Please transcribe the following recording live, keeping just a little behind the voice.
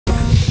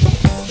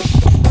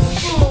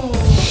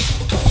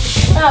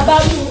bá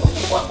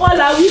wọ́n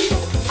la wí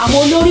àwọn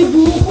olórí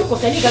burúkú kò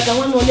sẹ́ni kankan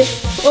wọn nulẹ̀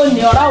ó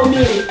ní ọ̀rá omi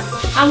rè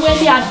àwọn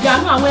ẹni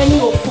àdánù àwọn ẹni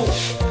òfò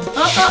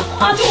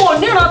wọ́n tí wọ́n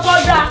níran tó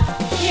dáa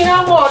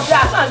ìran wọn ọ̀dà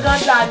sàngán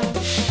dáa ni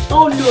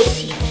wọ́n lò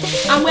sí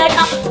àwọn ẹni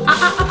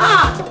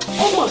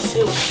ó mọ̀ sí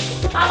o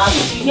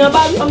aláàbùsì yẹn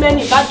bá rí ọmọ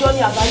ẹni ìbájọ́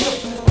ní àbáyọ̀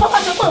wọ́n bá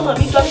ṣe pé ọmọ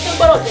mi jọ ní ṣé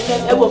gbọ́dọ̀ tẹ̀lé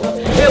ẹ̀wọ̀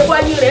èèpo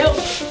ẹyin rèé o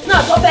náà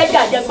tó fẹ́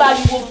jàjẹ́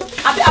gbáriwo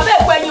abẹ́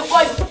èèpo ẹyin kọ́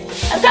yìí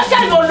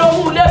ẹ̀jẹ̀ ló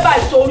lóhùn lébà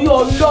ìtorí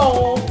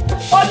ọlọ́run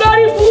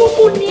olórí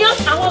burúkú ní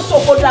àwọn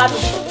sòkò dànù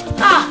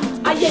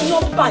ayé yín ó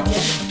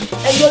bàjẹ́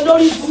ẹ̀yin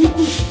olórí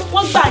burúkú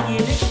wọ́n gbà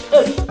yín rí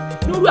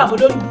lórí àbò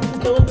lórí burúkú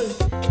kẹwọ́n bẹ̀rẹ̀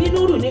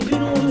bínúrù ní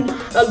bínúrù ní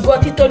ọgbọ́n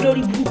títọ́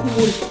lórí burúkú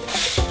wò rẹ̀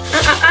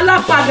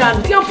alápadà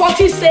kí wọ́n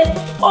fọtí ṣe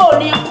ò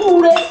ní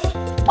kúre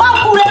wọ́n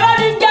kúre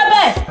lọ́ní jẹ́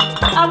bẹ́ẹ̀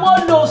àwọn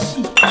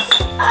olóòsì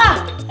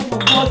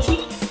ọgbọ́n tí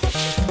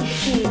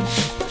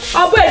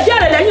ọgbọ́n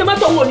ìjẹ́rẹ̀ lẹ́yìn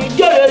mọ́tò wò ní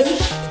jẹ́rẹ̀ yín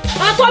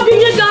àtọ́bí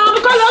yín gan-an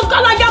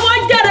kọ́lájà wọn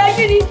jẹ́rẹ̀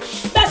yín ni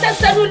bẹ́sẹ̀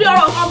sẹ́nu lé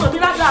ọ̀rọ̀ ọmọ mi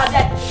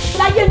rádaràdà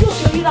láyé yóò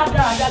ṣe rí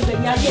rádaràdà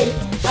gbẹ̀yìn ayé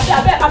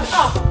abẹ́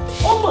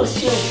ó mọ̀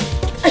ṣe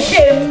o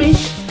èmi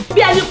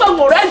bí ẹni pé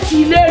mo rẹ́ǹtì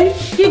ilé rí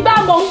ìgbà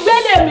mọ̀ ń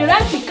gbélé mi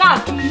rẹ́ǹtì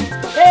káàkiri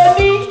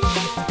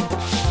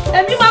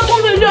èmi máa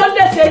kúrò ilé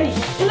ọlẹ́sẹ̀ ni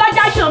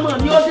lájáyàn mọ̀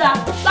mi ó dáa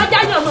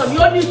lájáyàn mọ̀ mi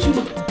ó ní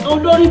ìtumọ̀ àwọn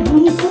olórí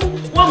burúkú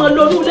wọ́n mọ̀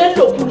lórí ilé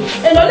ńlòkulò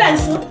èlò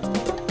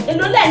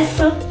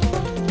lẹ́ǹsán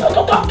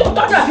tó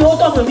dàbí owó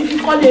tọ̀nà mi fi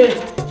kọ́lé rẹ̀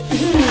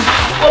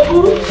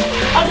òbúrú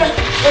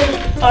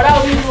ọ̀rá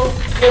omi wo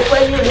èpo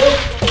ẹyin rẹ̀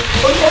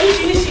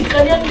oríṣiríṣi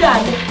nǹkan ní ẹgbẹ́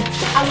àlẹ́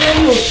àwọn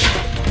ẹni òsì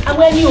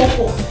àwọn ẹni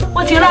òfò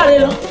wọ́n ti ráre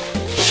lọ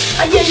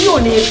ayé yìí ò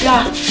lè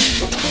dáa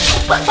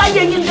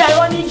báyé yìí ń da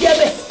ẹ̀rọ ní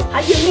jẹ́bẹ̀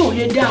ayé yìí ò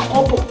lè dáa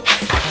kọ́bọ̀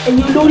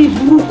ẹ̀yin olórí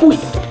burúkú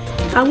yìí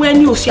àwọn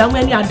ẹni òsì àwọn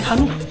ẹni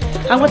àdánù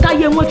àwọn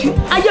táyé wọn ti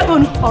ayé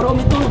bọ̀nù ọ̀rọ̀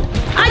mi tọ̀nù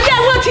ayé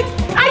wọn ti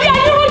ayé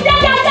yìí wọn jẹ́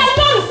dáadáa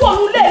lọ́rùn fún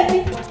òun lé mi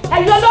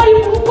ẹ̀yin olórí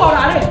burúkú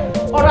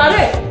ọ̀rá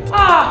rẹ̀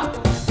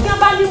ní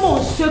bá ní mò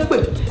ń ṣépè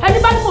ẹni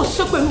bá ní mò ń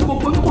ṣépè ní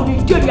gbogbo yìí kò ní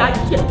jèrè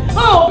ayé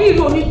òbí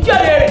rẹ̀ ò ní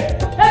jèrè rẹ̀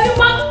ẹni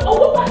bá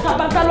owó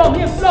bàtàbàtà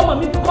lọ́mọ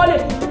mi fi kọ́lé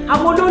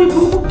àwọn olórí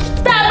burúkú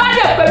tẹ́ ẹ bá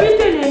dẹ̀ pè mí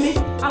tèèyàn mi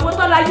àwọn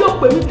tọ́lá yóò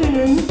pè mí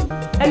tèèyàn yín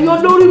ẹ̀yin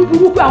olórí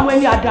burúkú àwọn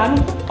ẹni àdánù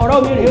ọ̀rọ̀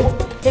mi rèé o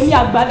èmi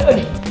àgbàlẹ̀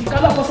òní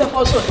ìkálọ̀ fọṣẹ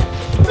fọṣọ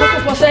tó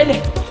fọṣẹ ilẹ̀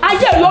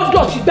ayé rẹ̀ ó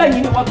dọ̀tí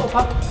gbẹ̀yìn ní wọn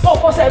tó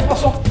fọṣẹ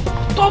fọṣọ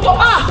tó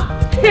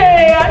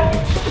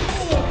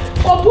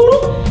òbúrú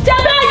tí a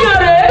bá yàn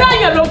rèé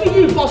ráyàn ló fi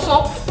yí ìfọṣọ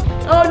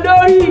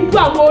olórí ibú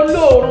àwọn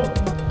olóòrùn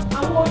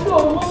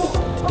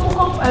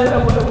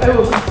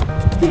ẹwọ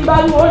tí bá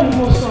ní wọ́n ní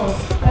mo sọ̀rọ̀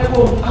ẹwọ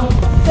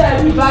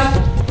tẹ́ẹ̀rí báyìí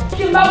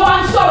tí bá wá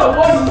ń sọ̀rọ̀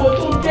wọ́n ní mo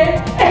tún dé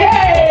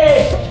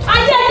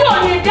ayé yóò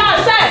ní dá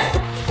sẹ́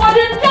kò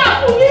ní dá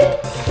fún yín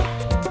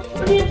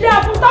kò ní dá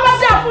fún tọ́lá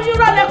dá fún yín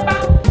rọ́lẹ́ pa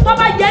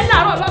tọ́lá yẹ ń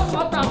làárọ̀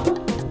lọ́sọ̀ọ́ takú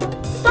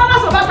tọ́lá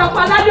sọ̀bá takú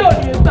alálẹ́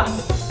òní gbà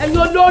ẹ̀yin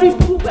olórí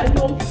burú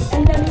pẹ̀lú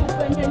ẹ̀yẹ́ni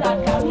òfin ẹ̀yẹ́ni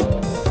àdánù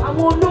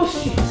àwọn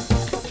olóṣì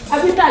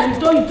àbíta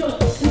nítorí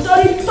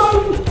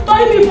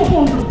mi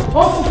funfun dùn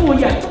ó funfun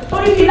yẹ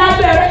torí mi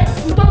lábẹ́rẹ́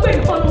nítorí pé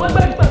nìkan ni wọ́n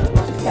gbẹ̀rù pẹ̀lú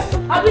òṣìṣẹ́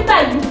àbíta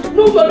ìlú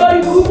lúgbò lórí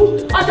burúkú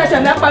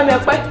ọ̀ṣẹ̀ṣẹ̀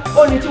mẹ́pẹ́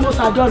ó ní tí mo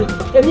ṣàjọrìn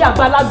èmi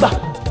àgbàlagbà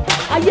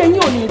ayé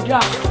yín ò ní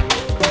dáa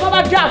tó bá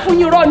dáa fún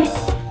yín rọ́ ni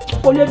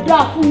kò lè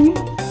dáa fún yín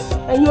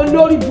ẹ̀yin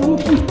olórí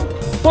burúkú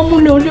wọ́n mú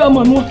lé olé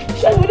ọmọ mi wọn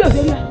ṣé ìwé lè ṣe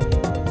rí ẹ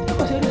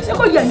ṣé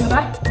kò yẹ ẹ̀yàn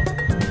báyìí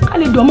ká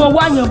lè dọ̀ mọ́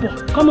wáyàn bọ̀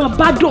kọ́ mọ́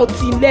bá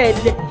dọ̀tí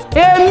lẹ́ẹ̀lẹ́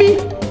èmi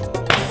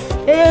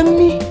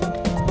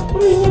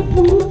orí yín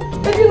burú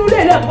ẹbí inú lè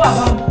lẹ́ẹ̀kọ́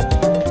àbá mi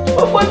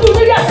ó fojú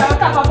nílé àtàwọn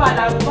tá a bá bá a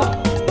dàrú bá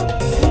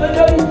ẹni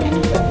olórí burú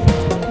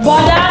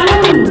bọ̀dá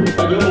lóhùn.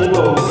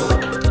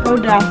 ó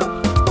dáa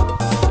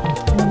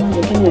ọmọ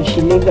rẹ̀ kéèyàn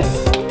ṣe lẹ́gbẹ̀ẹ́.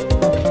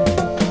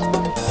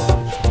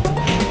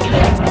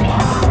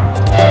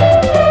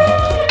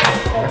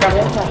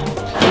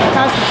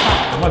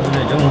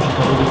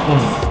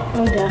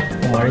 ó dáa.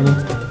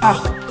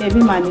 ẹbí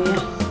màá nìyẹn.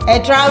 ẹ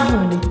travel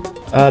ni.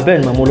 bẹ́ẹ̀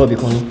ni màmú lọ́ọ̀bì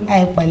kan ní. ẹ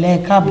pẹ̀lẹ́ ẹ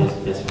káàbọ̀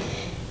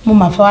mo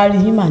máa fẹ́ wá rí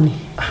yín mà ní.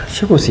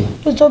 ṣé kò sí.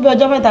 ó tó bí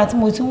ọjọ́ mẹ́ta tí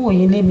mo ti ń wò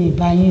yín lémi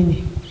ìbá yín ni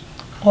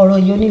ọ̀rọ̀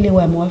yìí onílé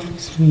wa ìmọ̀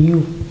ọ́fíìsì yìí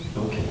o.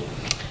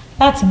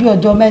 láti bí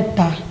ọjọ́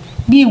mẹ́ta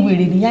bí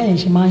ìwèrè níyà yẹn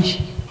ṣe máa ń ṣe.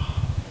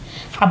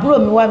 àbúrò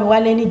mi wá mi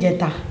wálé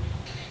níjẹta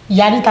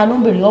ìyá níta ló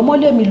ń bèrè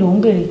ọmọlé mi ló ń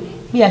bèrè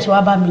bí àṣẹ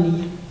wá bá mi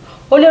nìyẹn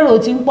ó lérò ó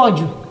ti ń pọ̀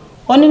jù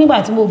ó ní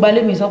nígbà tí mo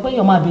gbalé mi sọ pé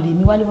èèyàn máa bèrè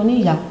mi wálé mo ní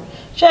ìyá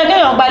ṣé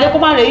kéèyàn gbalé kó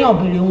má rè èèyàn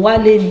bèrè ń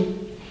wálé ni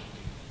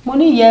mo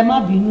ní ìyá ẹ má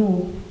bínú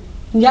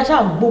o ìyá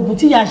ṣáà gbógun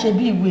tí ìyá ṣe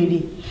bí ìwèrè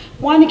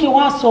wọn á ní kí wọn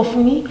á sọ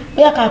fún yín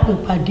bóyá ká pè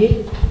pàdé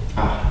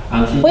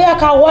bóyá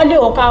ká wọlé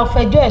o ká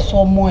fẹjọ́ ẹ̀sùn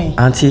ọmọ ẹ̀.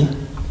 àǹtí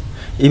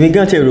èmi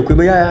gan ti rò pé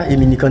bóyá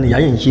èmi nìkan ni ìyá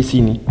yẹn ń ṣe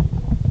sí ni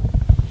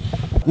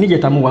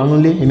níjẹta mo wà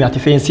nílé èmi àti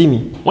fẹ́ǹsì mi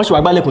wọ́n ṣe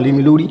wá gbálẹ̀kùn lé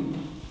mi lórí.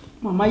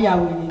 màmá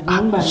yàwó ẹ̀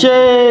gbàngbà.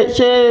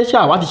 ṣé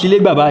àwa ti ṣe lé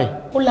gbà báyìí.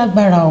 ó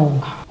lágbára o.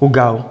 ó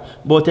ga o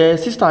but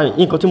sísítà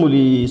nǹkan tí mo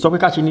lè sọ pé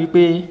ká ṣe ni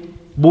pé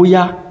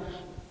bóyá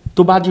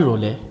tó bá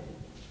dìrọ̀lẹ́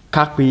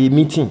ká pe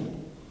meeting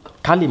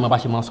ká lè má bá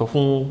ṣe máa sọ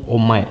fún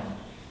ọmọ ẹ̀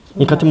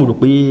nǹkan tí mo rò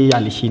pé a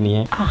lè ṣe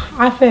nìyẹn.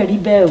 a fẹ́ rí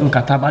bẹ́ẹ̀ o. tí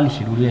nǹkan tá a bá lè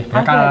ṣe lórí ẹ̀. a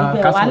fẹ́ rí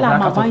bẹ́ẹ̀ wàhálà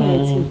màmá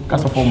yẹn ti. ká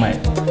sọ fún ọmọ ẹ̀.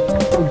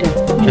 ó dà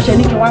mo ṣe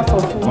ní kí wọ́n sọ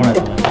fún un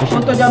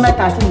wọ́n tọ́jọ́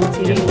mẹ́ta tí mo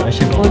ti rí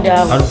ó dà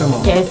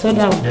kẹ́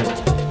sọ́dà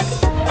o.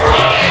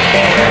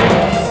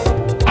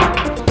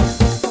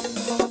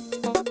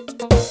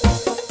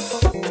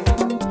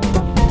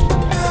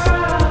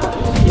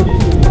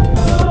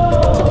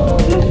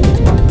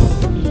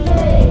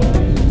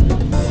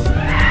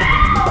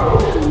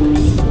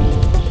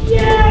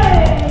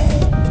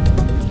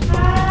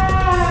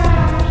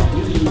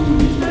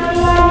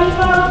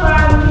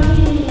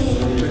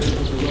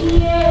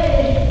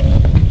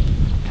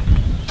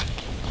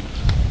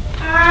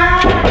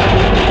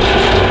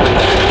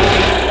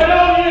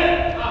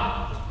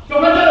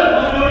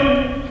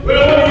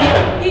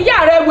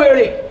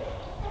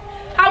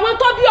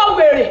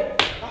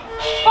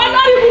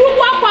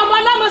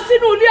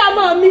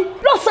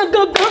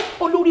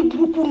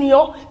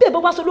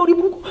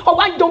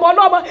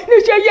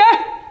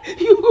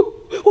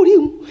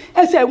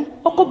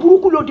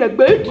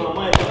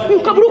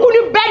 nǹkan burúkú ni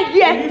bẹ́ẹ̀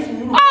díẹ̀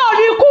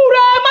ní ikú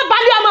rẹ má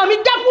balẹ̀ ọmọ mi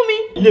jẹ́ fún mi.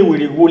 ilé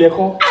wèrè wo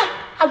lẹ́kọ́.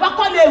 àgbà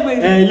kọ́ lè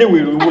wèrè. ilé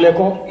wèrè wo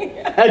lẹ́kọ́.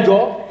 ẹ jọ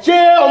ṣé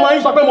ọmọ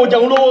yín sọ pé mo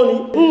jẹun lówó ni.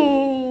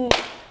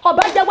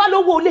 ọba jẹ wá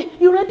lówó olè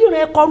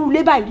ìrandíran ẹkọrú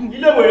ilé báyìí.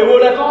 ilé wèrè wo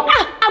lẹ́kọ́.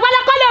 àgbà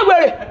lẹ́kọ́ lè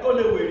wèrè.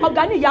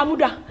 ọ̀gá ní ìyá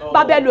múdà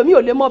bàbá ẹlòmíì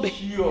ò lè mọ̀ bẹ̀.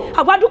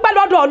 àgbà dúpẹ́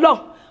lọ́dọ̀ Ọlọ́run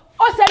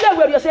ó ṣe lè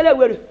wèrè ó ṣe lè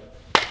wèrè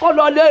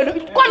kọlọ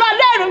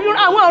lẹ́rù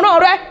àwọn ọ̀ràn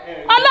rẹ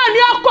ọlọ́ọ̀ni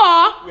ọkọ̀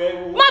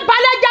má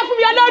balẹ̀ jẹ́ fún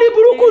mi olórí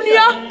burúkú ni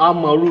ọ́.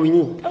 àmọ̀rú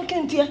yín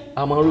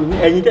àmọ̀rú yín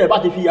ẹ̀yin tẹ́ ẹ bá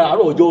ti fi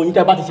àárọ̀ ọjọ́ yín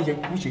tẹ́ ẹ bá ti ṣe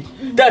kúṣe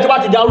tẹ́ ẹ tó bá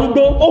ti di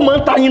arúgbó ó máa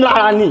ń ta yín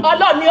lára ni.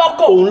 ọlọ́ọ̀ni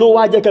ọkọ̀ òun ló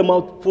wá jẹ́ kẹ́ ẹ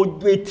máa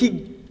fojú etí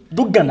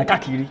dúgànà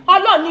káàkiri.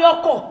 ọlọ́ọ̀ni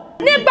ọkọ̀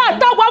nígbà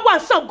táwa wà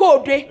Ṣàngó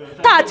Òde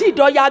tá àti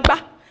ìdọ̀yà gbá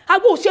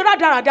agbó òṣè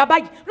rádaràdà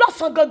báyìí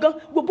lọ́sàn gangan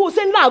gbogbo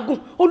òṣè ńláàgùn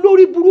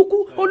olórí burúkú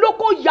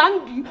olóko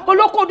yandi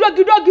olóko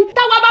dọ́gidọ́gi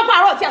táwa bá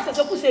pààrọ̀ tí a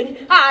ṣẹ̀ṣẹ̀ kú sẹ́ni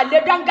àlè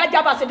dangaja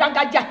bá ṣe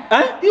dangaja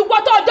ìwọ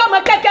tó ọjọ́ mọ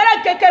kékeré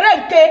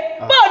nke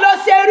báwo ló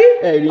ṣe rí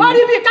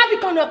orí bíi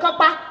kábíkan nìkan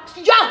pa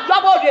yọ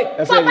lọ́bọ̀dé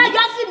sọ́ba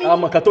yọ sí mi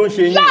àmọ̀kà tó ń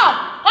ṣe yín yọ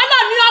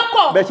ọlọ́ọ̀ni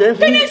ọkọ̀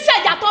kí ni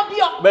ìṣẹ̀jà tó bí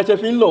ọ. bẹ́ẹ̀ ṣe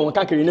fi ń lọ wọn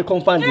káàkiri ní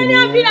kọ́ńpáǹdì ni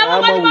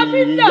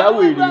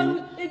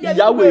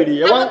ìyáwó èrè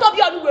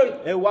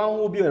ẹ wá ń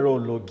hó bí ẹ̀rọ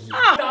ọlọ́gì.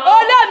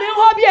 olómi ń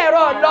hó bí ẹ̀rọ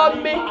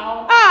ọlọ́mi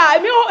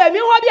èmi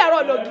ń hó bí ẹ̀rọ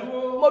ọlọ́gì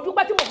mo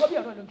dúpẹ́ tí mo hó bí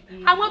ẹ̀rọ ọlọ́gì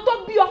àwọn tó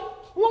bí ọ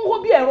wọ́n ń hó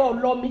bí ẹ̀rọ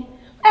ọlọ́mi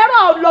ẹ̀rọ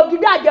ọlọ́gì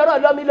dájẹ́ ẹ̀rọ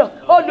ọlọ́mi lọ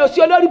olùsí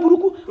olórí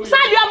burúkú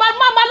sáàlì ọmọ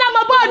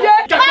ọlọ́mọ bọ́ọ̀dẹ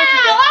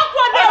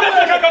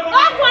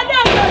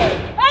ọkùnrin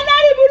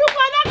olórí burúkú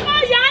ọlọ́kọ̀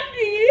yà ń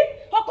dì í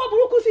ọkọ̀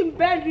burúkú sì ń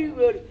bẹ́ẹ̀ ní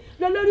ìwé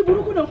rẹ̀ lórí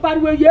burúkú náà ń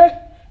pariwo yé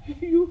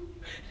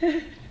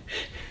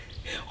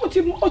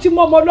ó ti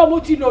mọ ọmọ ọlọ́mọ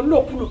tí lọ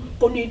lòkulò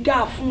kò ní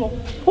dáa fún ọ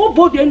ó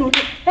bòde nù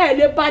ní ẹ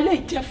lè ba lè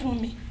jẹ fún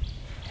mi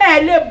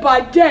ẹ lè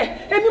bàjẹ́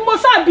èmi mo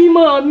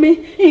sábìmọ mi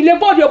ìlé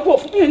bọ́ọ̀dẹ pò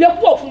fún ìlé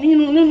pò fún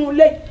nínú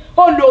ilé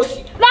ó lò sí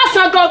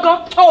lásán gangan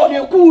ó ní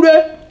kúre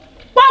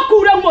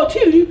pákúre mo tí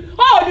rí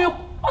ó ní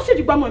ó sì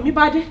dìgbà mọ̀ mi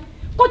bá dé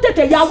kó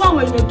tètè ya wá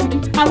àwọn èèyàn gidi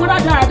àwọn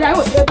rádaràdà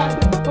yóò ṣe é bá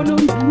gbé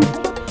olórí burúkú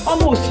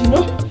ọmọ òsì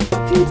náà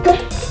ti ń kẹ́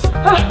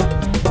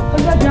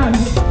ẹlẹ́dàá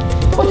mi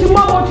ó ti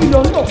mọ́ ó ti lò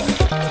ń lò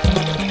fún.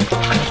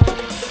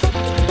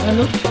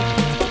 Hello.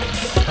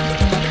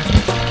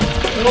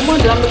 Ọmọ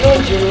ìdá mi yóò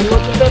jèrè lọ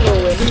tó fẹ́ lọ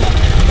wẹ̀ nígbà.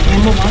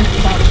 Ọmọ máa ń ti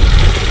bá mi.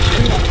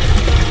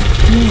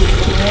 Mi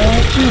ò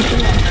fẹ́ kí n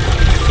fún wa.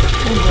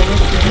 Mo bẹ̀rẹ̀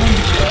sí ní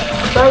ìfẹ́.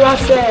 Rárá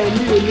sẹ́ ẹ̀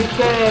mi ò ní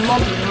fẹ́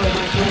mọ́bìnrin ẹ̀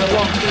àti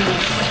ọlọ́run fún mi.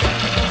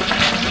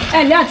 Ẹ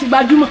ní àti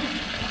gbajúmọ̀.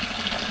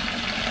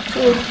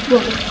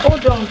 Ó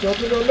dọ̀hùn jọ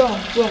bí ọlọ́run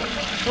gbọ́.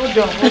 Ó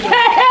dọ̀hùn.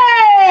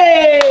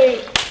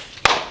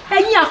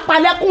 Ẹ̀yin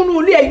àpalẹ́kùnrin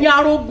ilé ẹ̀yin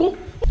arógún.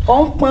 Ọ̀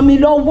ń pọn mi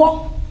lọ́wọ́.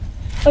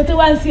 O ti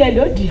wá ń sí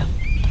ẹlòdì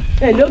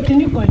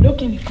ẹlòkìnìkan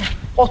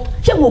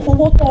ṣé mo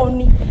fowó tọ́ ọ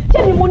ni ṣé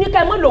mi mo ní ká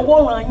ẹ mọ́ lówó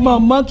ràn yín.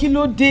 màmá kí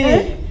ló dé.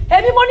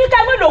 èmi mo ní ká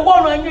ẹ mọ́ lówó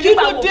ràn yín. kí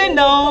ló dé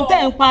náà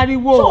tẹ́ ń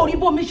pariwo. sóòrí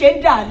bómi ṣe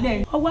ń dà lẹ̀.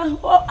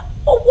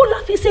 owó la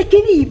fi ṣe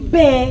kíní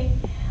ìbẹ́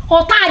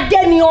ọ̀tá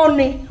ajẹ́ ni ọ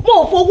ni mo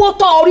ò fowó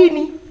tọ́ ọ rí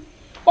ni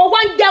ọwọ́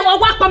ń jẹ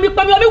ọwọ́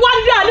pọnmipọnmi omi wá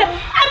ń dà lẹ̀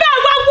ẹbí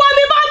àwọn ọgbọ́n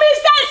mi bá mi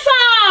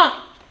sẹ́sàn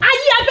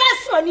ayé ẹbẹ̀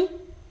sàn ni.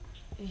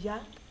 ìyá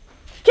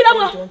kí ló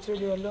mọ̀.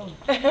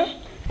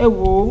 ẹ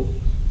wò ó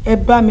ẹ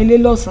bá mi lé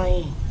lọ́sàn-án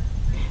yìí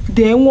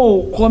dẹ̀ wọn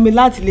ò kọ́ mi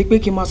láti lé pé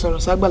kí n máa sọ̀rọ̀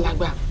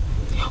ságbàlagbà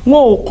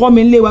wọn ò kọ́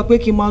mi lé wa pé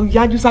kí n máa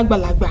yájú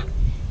ságbàlagbà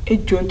ẹ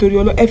jọ̀ọ́ nítorí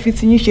ọlọ́ ẹ fi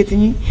tiyín ṣe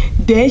tiyín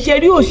dẹ̀ ń ṣe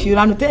rí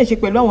òṣìranù tẹ́ ẹ̀ ṣe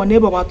pẹ̀lú àwọn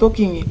neighbor wa tó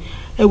kì í yẹn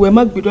ẹ̀wẹ̀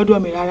má gbé dọ́dọ̀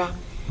mi rárá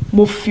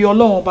mo fi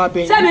Ọlọ́run bá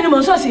bẹ̀ yín. sẹ́mi ni mò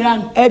ń sọ̀sì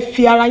ranù. ẹ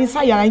fi ara yín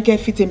sáyàrá yín kẹ́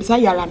fi tèmi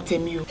sáyàrá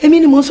tèmi o. èmi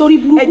ni mò ń sọ orí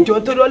burúkú. ẹ jọ̀ọ́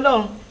nítorí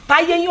Ọlọ́run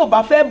táyé yín ò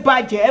bá fẹ́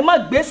bàjẹ́ ẹ má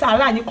gbé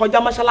sàárà yín kọjá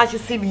mọ́ṣáláṣí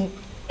sí mi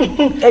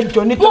ẹ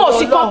jọ̀ọ́ nítorí Ọlọ́run. mo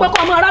sì kọ́ pé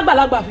kọ́ ọmọ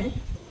arágbàlagbà fẹ́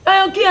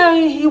kí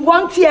ìwọ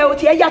ń tiẹ̀ o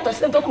tiẹ̀ yàtọ̀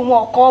sí ẹ̀ńtọ́kùn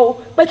wọn ọkọ o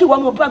pé kí ìwọ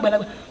mọ̀ bú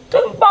àgbàlagbà tó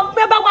ń bọ́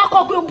bẹ́ẹ̀ bá wá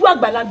kọ́ pé o bú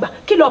àgbàlagbà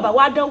kí lọ́ọ̀bà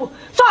wá dánwò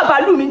sọ́ọ̀bà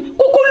lù mí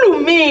kúkú lù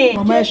mí.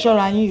 màmá ẹ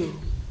ṣọ́ra yín o.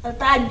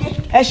 ẹ̀ta dé.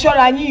 ẹ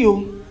ṣọ́ra yín o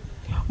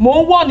mò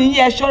ń wọ̀ níyìn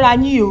ẹ ṣọ́ra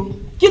yín o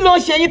kí ló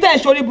ń ṣe yín tẹ́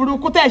ẹ̀ ṣorí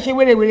burúkú tẹ́ ẹ̀ ṣe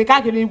wèrèwèrè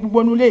káàkiri gbogbo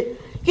nulẹ̀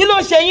kí ló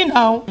ń ṣe yín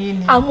náà.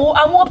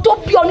 àwọn tó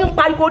bí ọ ní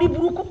pariwo orí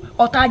burúkú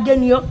ọ̀tá ajé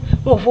ni ọ́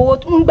wọn ò fowó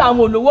ń gba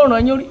àwọn olówó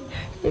ràn yín rí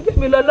ẹgbẹ́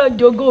mi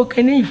lọ́lọ́jọ́ ogún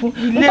òkèní ìfún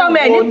ntọ́mọ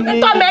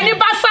ẹni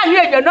bá sàní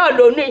èèyàn náà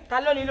lónìí. ta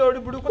ló ní lórí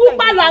burúkú tẹ̀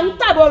púpà là ń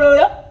tà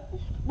bòròró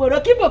bòrò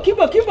kíbò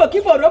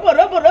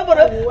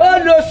bòrò ó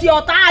lọ sí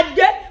ọ̀tá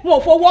ajé wọn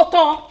ò fowó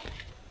tán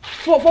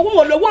wọn ò fowó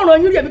wọn olówó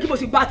ràn yín rí èmi kí mo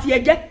sì gba tiẹ̀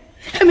jẹ́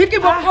èmi kí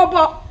mo kọ́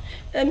bọ̀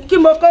èmi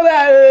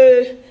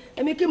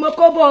kí mo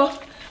kọ́ bọ̀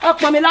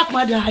ọpọn mi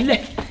lápàdà alẹ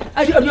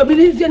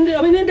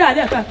omi ní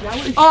dàlẹ kan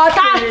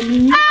ọ̀tá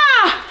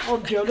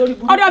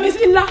ọ̀dọ̀ mi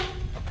sí ńlá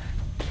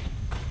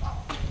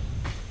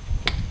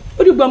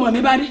ó dùgbọ́ ọmọ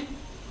mi bá dé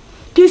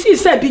kì í sì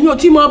ṣẹ̀bi yín o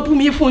tí mo bú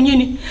mi fún yín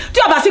ni tí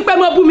ọba sí pé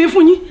mo bú mi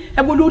fún yín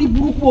ẹ wo lórí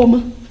burúkú ọmọ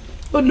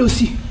ó lọ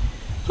sí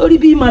lórí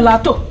bí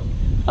màlátọ̀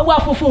ẹ wá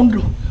funfun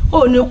dùn ó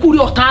ní kúrí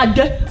ọ̀tá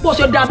ajẹ́ bó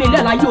ṣe dá mi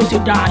lẹ́la yóò ṣe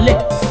dà á lẹ̀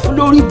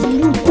lórí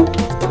burúkú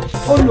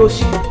ó lọ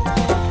sí.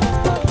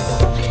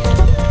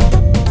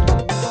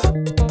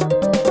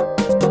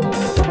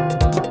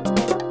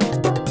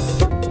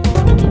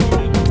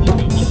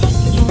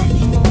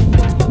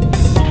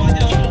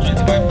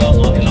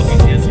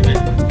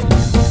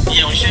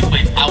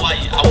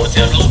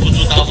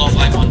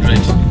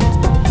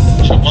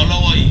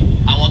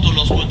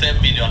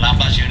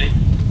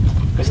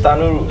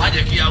 Stanuru.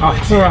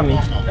 Fúnra mi.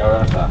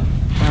 Ẹ̀rọ ta.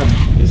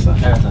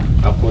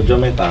 Àpò ọjọ́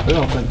mẹ́ta.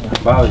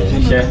 Báwo lè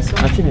ṣiṣẹ́?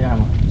 Àti mi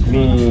àmọ́.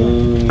 Mi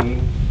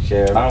ṣe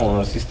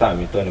ráwọn sísítà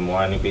mi tán ni mo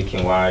wá ní pé kí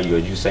n wá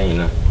yọjú sẹ́yìn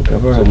náà.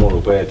 So mo rò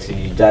pé ẹ ti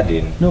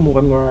jáde ni. Náà mo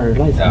wá mi rọra rẹ̀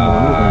láìsí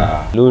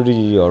mi. Lórí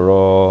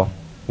ọ̀rọ̀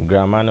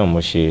girama náà mo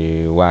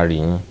ṣe wá rí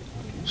yín.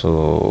 So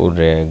ó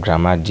rẹ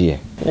girama díẹ̀.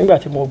 Nígbà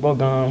tí mo gbọ́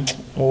gan-an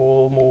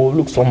mo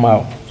look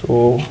somehow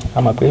so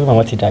a mọ̀ pé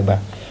màmá ti dàgbà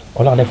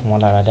Ọlọ́run dẹ̀ fún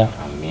wọn lára dá.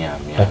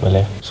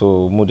 Pẹ̀lẹ́.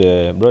 So mo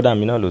dẹ̀ brother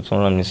mi náà ló tún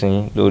rán mi sí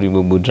lórí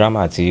gbogbo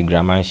drama tí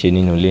grandma ń ṣe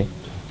nínú ilé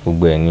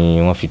gbogbo ẹ̀ ni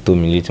wọ́n fi tó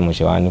mi létí mo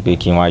ṣe wá ní pé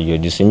kí n wá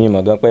yọjú sí mi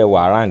mọ̀ gan pé wà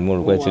around mo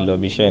rò pé ti lọ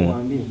bí iṣẹ́ ni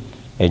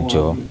ẹ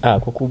jọ̀ọ́.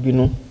 Àkókò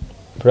bínú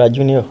bra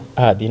junior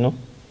bínú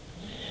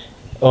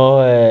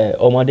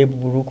ọmọdé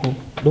burúkú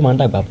ló máa ń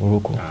dàgbà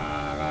burúkú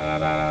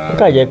ó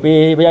kà jẹ́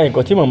pé bóyá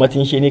nǹkan tí màmá ti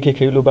ń ṣe ní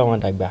kékeré ló bá wọn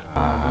dàgbà.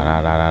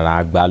 Rárá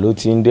àgbà ló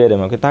ti ń dé ẹ̀rẹ̀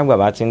mọ́ pé tágbà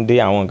bá ti ń dé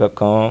àwọn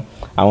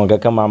nǹkan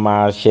kan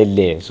máa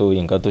ṣẹlẹ̀ so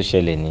nǹkan tó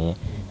ṣẹlẹ̀ nìyẹn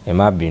ẹ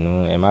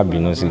má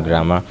bínú sí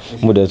grandma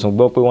mo dẹ̀ tún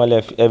gbọ́ pé wọ́n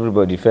left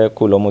everybody fẹ́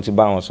kó lọ mo ti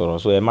bá wọn sọ̀rọ̀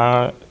so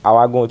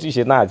àwa gan tí ì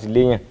ṣe náà àti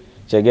léyàn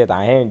ṣe get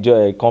I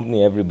enjoy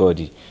company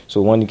everybody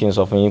so wọ́n ní kí n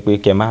sọ fún yín pé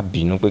kẹ́ má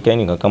bínú pé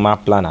kẹ́nìkan kan má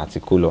plan àti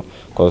kó lọ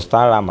cause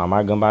tára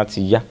màmá gan bá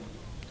ti yá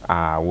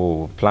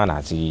àwo plan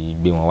àti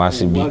gbé wọn wá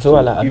síbí. so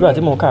wàhálà àdúrà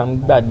tí mo kà ń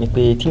gbà ni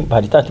pé tí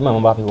pàdítà tí màmá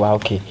bá fi wá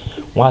òkè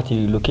wọn á ti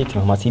relocate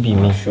màmá síbí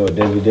mi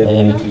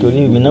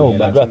torí mi náà ò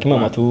gbàdúrà kí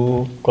màmá tó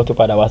kọ́ tó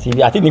padà wá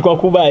síbí àti nìkan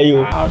kú báyìí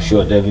o.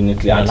 sure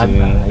definitely àti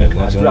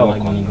ẹ̀gbọ́n tí wọ́n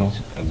kàn ní gan.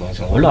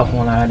 Olúwa fún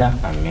wọn lára dá.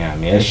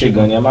 àmín ẹ ṣé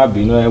gan ni ẹ má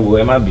bínú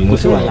ẹ má bínú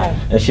sí wọn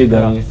ẹ ṣé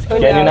gan ni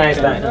kẹ́ni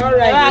nice time.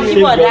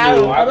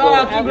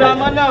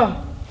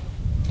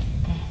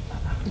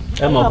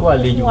 ẹ mọ̀ kó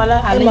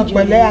àlejò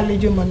pẹ̀lẹ́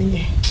àlejò mọ̀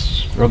nìyẹn.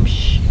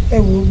 rubbish. ẹ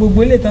wo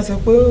gbogbo ilé ìtàn sọ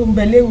pé ó ń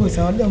bẹ ilé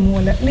ìwòsàn ọlọ́mú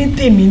wọn lá ní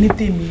tèmi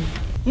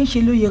ń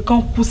ṣe ló yẹ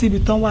kán kú síbi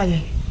tán wà yẹn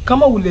kán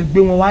mọ̀ wulẹ̀ gbé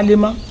wọn wálé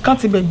mọ́ kán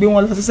ti bẹ̀ gbé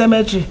wọn lọ sí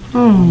cemetery.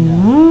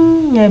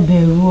 ẹ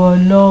bẹ̀rù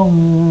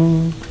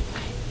Ọlọ́run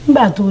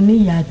nígbà tó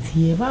níyà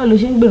tiẹ̀ báwo ló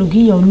ṣe ń gbèrò kí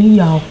ìyá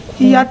oníyà ọkọ.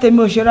 ìyá tèmi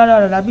ò ṣe rárá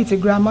rẹ̀ lábí ti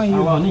girama yìí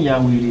o. àwọn oníyà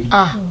wèrè.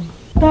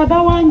 tá a bá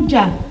wá ń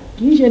jà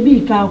kì í ṣe bí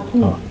ìka kú.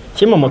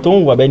 ṣé mọ̀mọ́ tó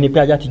ń wà bẹ́ẹ̀ ni pé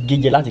ajá ti gé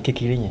jẹ láti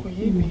kékeré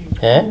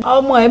yẹn.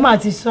 ọmọ ẹ mà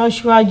ti sọ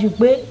síwájú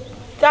pé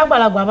tí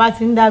àgbàlagbà bá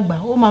ti ń dàgbà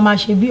ó máa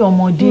ṣe bí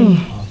ọmọdé ni.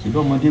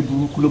 ṣùgbọ́n ọmọdé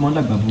burúkú ló máa ń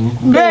dàgbà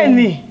burúkú.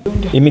 bẹ́ẹ̀ni.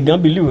 èmi gan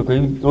believe pé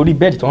orí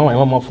bẹ́ẹ̀dì tí wọ́n wà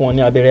wọ́n máa fún wọn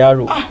ní abẹ́rẹ́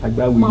àrò.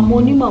 màmá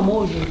onímọ̀mọ́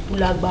ò lè kú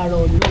lágbára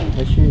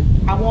Ọlọ́run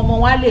àwọn ọmọ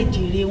wa lè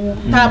jèrè wọn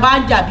tá a bá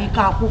ń jà bí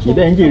ká kú. ṣe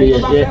bẹ́ẹ̀ ń jèrè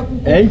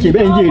ẹ̀ ń ṣe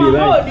bẹ́ẹ̀ ń jèrè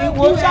báyìí.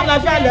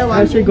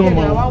 ẹ ṣe gan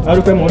mọ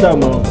arúgbó mọ dà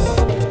mọ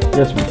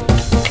yes ma.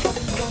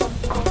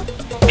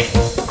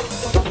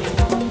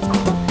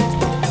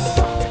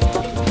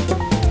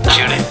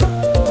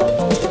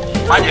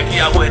 má jẹ́ kí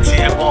ìyàwó ẹ ti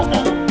ẹ̀gbọ́n ọmọ.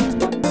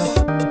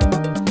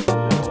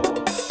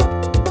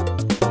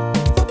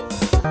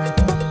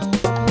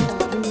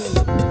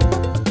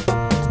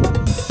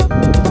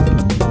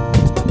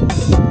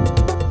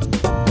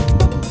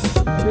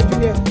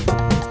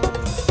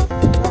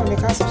 báwo ni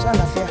ká sọ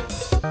ṣàlàfíà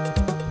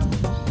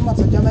ọmọ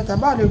àtọjọ mẹ́ta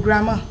báwo ni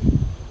girama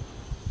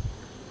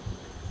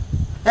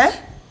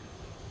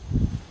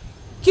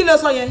kí ló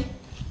sọ yẹn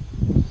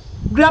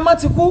girama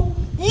ti kú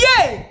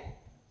yéé.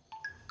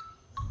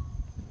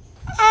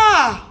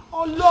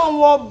 Ọlọ́run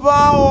ọba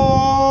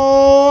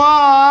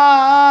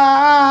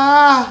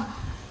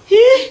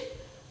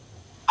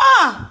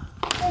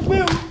ọgbẹ́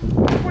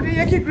kò ní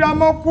yẹ kí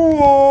girama kú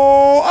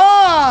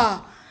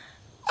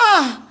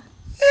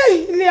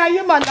ilé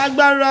ayé mà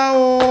lágbára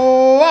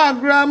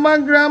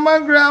girama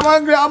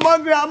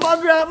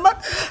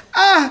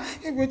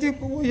ìgbè tí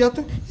ìpòwò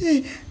yàtọ̀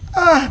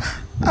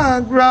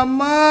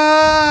Grandma,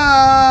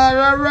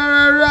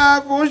 rárá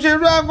kò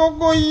ṣerú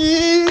àkókò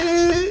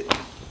yìí.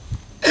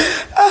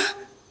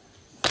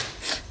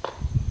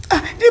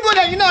 Níbo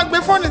lẹ́yìn náà gbé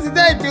fóònù sí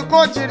dá ìpè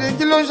kọ́ jèrè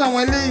kí ló ń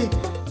ṣàwọn eléyìí?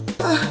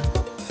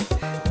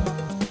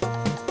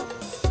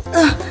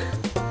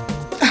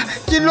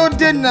 Kí ló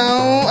dé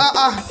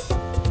náà?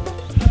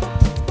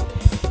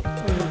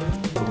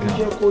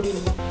 Jẹ́ kó rí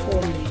mi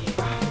fóònù.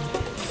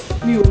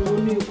 Mi ò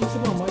ronú ikú sí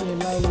màmá yẹn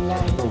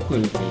láéláé. Ọkọ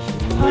ìlú kan ṣe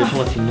ní ilé tí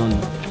wọ́n ti ná ni.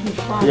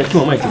 Ó yẹ kí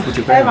wọ́n máa ti kú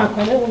ti pẹ́. Ẹ máa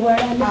pẹ̀lẹ́ gbogbo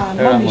ara náà.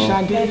 Àná mi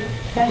ṣàdé.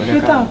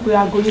 Peter ń pe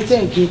aago ní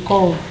tẹ̀gé kọ́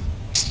ọ.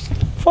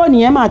 Fóònù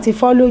yẹn máa ti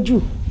fọ́ lójú.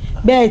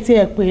 Bẹ́ẹ̀ tí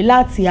ẹ pè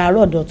láti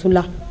àárọ̀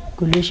dọ̀túnla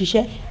kò lè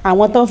ṣiṣẹ́.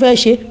 Àwọn tó ń fẹ́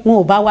ṣe wọn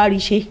ò bá wá rí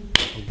ṣe.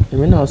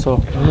 Èmi náà sọ,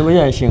 mo ní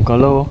bóyá ẹ ṣe nǹkan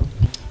lọ́wọ́.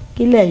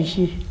 Kí lẹ̀ ń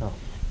ṣe?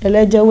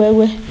 Ẹlẹ́jọ́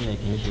wẹ́wẹ́.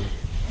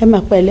 Ẹ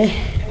máa pẹ̀lẹ́.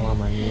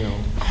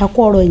 Àkó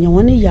ọ̀rọ̀ èèyàn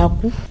wọn ní ìyá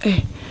kú.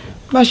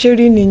 Má ṣe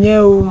rí nìyẹn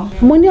o.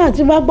 Mo ní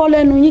àti bá gbọ́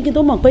lẹ́nu yín kí n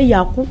tó mọ̀ pé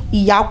ìyá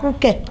kú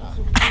kẹ̀.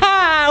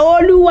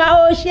 Olúwa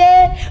ó ṣe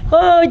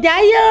ọjà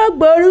yóò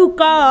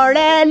gbórúkọ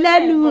rẹ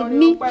lẹ́nu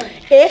mi.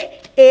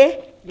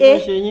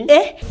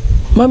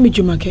 Mọ́mí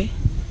Jùmọ̀kẹ́,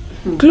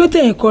 kí ló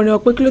tẹ̀yìn kọrin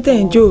ọpẹ́ kí ló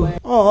tẹ̀yìn jó?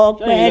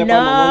 Ọpẹ́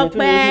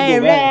lọ́pẹ́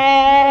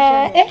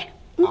rẹ.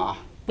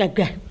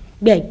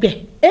 Gbẹ̀gbẹ̀.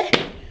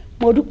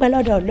 Mo dúpẹ́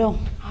lọ́dọ̀ Ọlọ́run.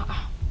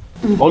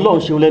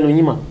 Ọlọ́run ṣeun lẹ́nu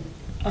yín mà.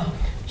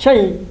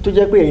 Ṣẹ́yìn tó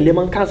jẹ́ pé ẹ̀yin lè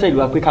máa ń kánsẹ̀lì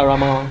wa pé kára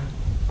máa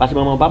pàṣẹ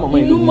mọ́mọ́ bá mọ́mọ́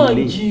ìlú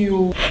nílé.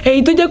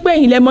 Èyí tó jẹ́ pé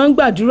ẹ̀yin lẹ máa ń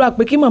gbàdúrà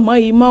pé kí màmá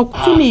yìí má kú.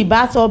 Tí mi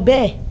ìbá sọ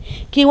bẹ́ẹ̀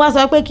kí wọ́n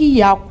sọ pé kí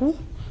ìyá kú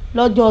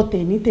lọ́jọ́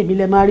tèmi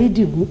lẹ máa rí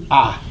dìbò.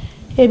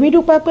 Èmi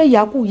dúpẹ́ pé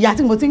ìyá kú, ìyá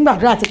tí mo ti ń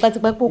gbàdúrà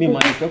tipẹ́tipẹ́ pé ó kú. Mi máa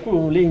ń fẹ́ kúrò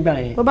nílé ìgbà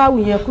yẹn. Bó bá wù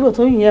yẹn kúrò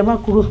tó yẹn má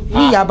kúrò.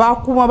 Bí ìyá bá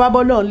kú wọn bá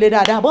bọ́ lọ́run lé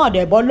dáadáa bọ́n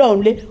ọ̀dẹ̀ bọ́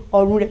lọ́run lé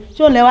ọ̀run rẹ̀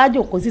ṣé òun lẹ wá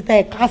jòkó síta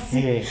ẹ̀ ká sí.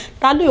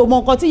 Ta ló yóò mọ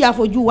nǹkan tí ìyá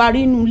fojú wa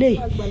rí inú ilé.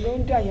 Àgbà ló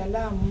ń dàyà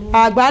láàmú.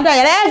 Àgbà ń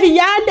dàyà ẹ fi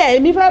ìyá lẹ̀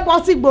èmi fẹ́ bọ́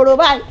sí gbòòrò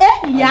báyìí.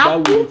 Ìyá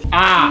kú.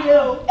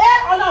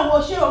 Ọlọ́run ó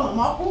ṣe o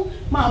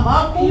màmá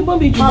kú. Ibó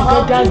mi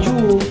Jùmọ̀kẹ́ dájú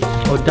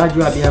o. Ọ̀dájú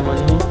abiyamọ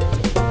ni wọ́n.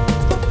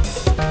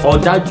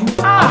 Ọ̀dájú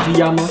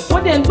abiyamọ.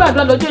 Wọ́n dẹ̀ ń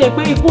gbàdúrà lọ́jọ́ yẹn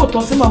pé ikú ò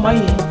tán sí màmá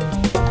yẹn.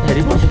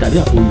 Ẹ̀rí bọ́n ṣe tàbí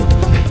àpò yọ.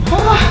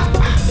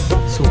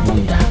 So mo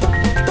ń dà.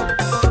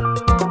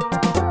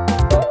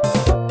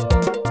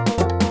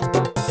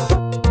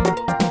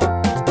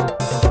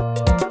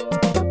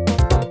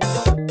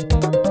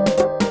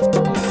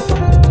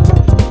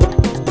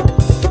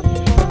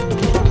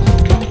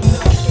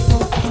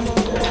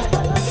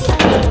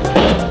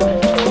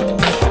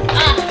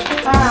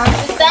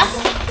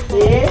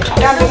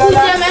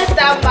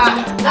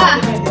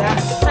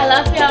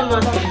 Àlàáfíà mà.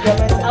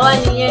 Àwa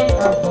nìyẹn.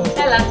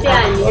 Àlàáfíà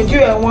ni. Ojú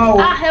ẹ̀ wọ́n o.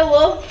 Ẹ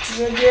wo.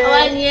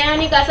 Àwa nìyẹn á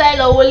ní ká sáré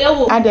lọ wọlé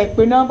wò. A dẹ̀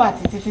pé nọ́mbà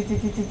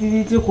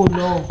títí tí kò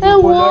lọ. Ẹ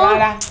wo. Kò lọ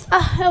rárá.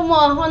 Ẹ mọ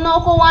ọ̀nà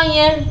oko wá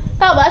yẹn.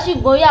 Tá a bá sì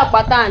gbórí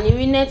àpáta àní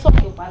rí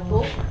nẹ́tíwọ̀kì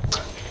pàtó.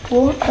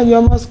 Wo ẹ̀yin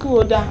ọmọ skul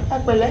ó dáa. Ẹ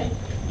pẹ̀lẹ́.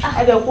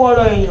 Ẹ dẹ̀ kú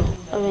ọ̀rọ̀ èèyàn.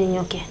 Ọ̀rọ̀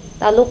èèyàn kẹ̀.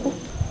 Ta ló kú?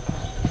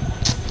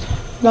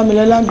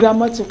 Lámilọ́lá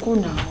grandma ti kú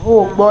náà.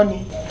 O ò gbọ́ ni.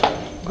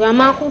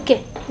 Grandma kú kẹ̀.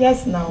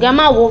 Yes now.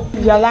 Grandma wo?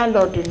 Ìyá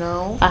landlord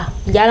now.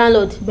 Ìyá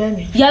landlord.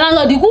 Bẹ́ẹ̀ni. Ìyá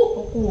landlord kú?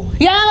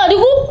 Ìyá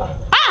landlord kú?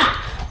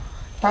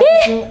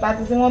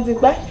 Tàti tí wọ́n ti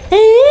pẹ́.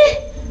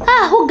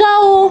 Ó ga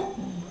o.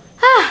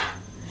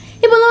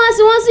 Ibo ló wá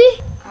sí wọ́n sí?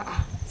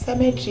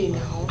 Cemetery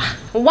now.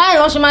 Wá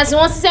ìran ṣe máa sí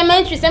wọ́n sí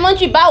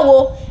cemetery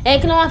báwo?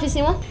 Kí ló wá fi sí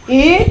wọ́n?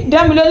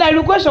 Dámilọ́lá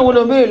irú question wo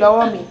ló béèrè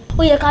lọ́wọ́ mi?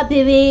 Ó yẹ ká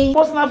béèrè.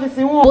 Bó sì máa fi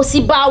sí wọn. Bó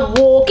sì bá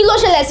wo? Kí ló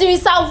ṣẹlẹ̀ sí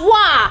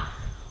reservoir?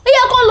 Ó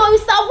yẹ kó lọ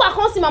reservoir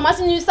kan sí màmá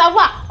sínú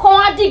reservoir kan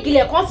wá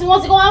dìgìlẹ̀ kan sí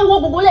wọ́n sí kan wá wó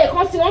gbogbo lẹ̀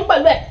kan sí wọ́n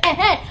pẹ̀lú ẹ̀.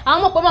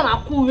 Àwọn mọ̀ pé màmá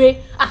kúre.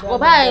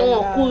 Bàbá ẹ̀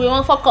wọn kúre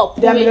wọ́n fọ́kọ̀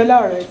kúre. Dámilọ́lá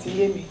ọ̀rọ̀ ẹ̀ ti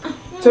yé mi.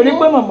 Torí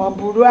pé màmá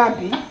burú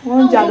àbí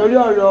wọ́n ń jà lórí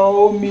ọ̀rọ̀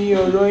omi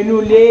ọ̀rọ̀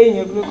inú ilé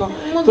èèyàn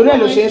gbọ́ngàn torí ẹ̀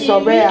ló ṣe ń sọ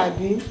bẹ́ẹ̀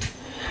àbí.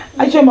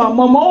 Àṣẹ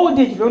màmá old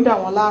age ló ń dà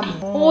wọ́n láàmú.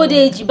 Old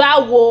age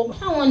báwo?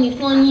 Àwọn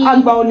nìkan ni.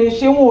 Àgbà ò lè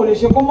ṣe wọn ò lè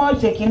ṣe kó má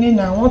jẹ́ kínní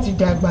náà wọ́n ti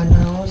dàgbà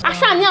náà.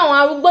 Àṣà ní àwọn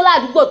arúgbó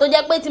ládùúgbò tó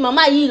jẹ́ pé tí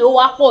màmá yìí ló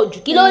wá pọ̀ jù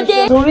kí ló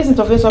dé? Torí sì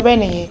tó fi sọ bẹ́ẹ̀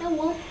nìyẹn.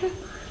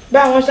 Bí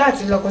àwọn ṣáà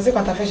ti lọ kò sí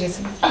kan tá fẹ́ ṣe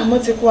sí. Ọmọ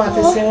ti kú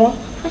àti sin wọn.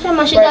 Wọ́n ṣe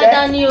máa ṣe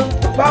dáadáa ni o.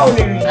 Báwo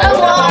lè rìn?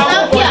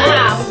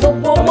 Àlàáfíà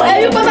gbogbo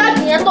ẹbí pé bá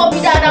tìyẹn tóbi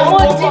dáadáa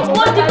wọ́n di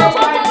gbogbo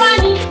wá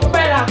ní.